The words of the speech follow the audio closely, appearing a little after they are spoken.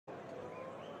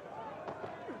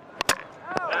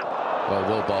Well,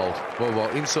 well bowled. Well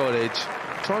bowled. Inside edge.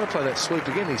 Trying to play that sweep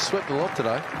again. He's swept a lot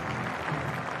today.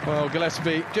 Well,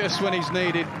 Gillespie, just when he's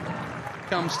needed,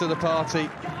 comes to the party.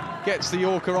 Gets the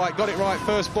Yorker right. Got it right.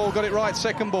 First ball. Got it right.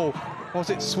 Second ball. Was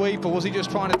it sweep or was he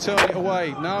just trying to turn it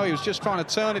away? No, he was just trying to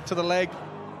turn it to the leg.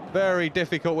 Very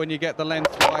difficult when you get the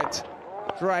length right.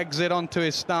 Drags it onto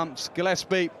his stumps.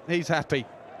 Gillespie, he's happy.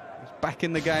 He's back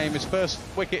in the game. His first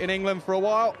wicket in England for a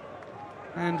while.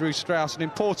 Andrew Strauss, an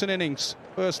important innings.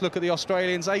 First look at the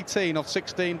Australians, 18 of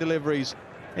 16 deliveries.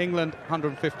 England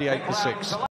 158 for 6.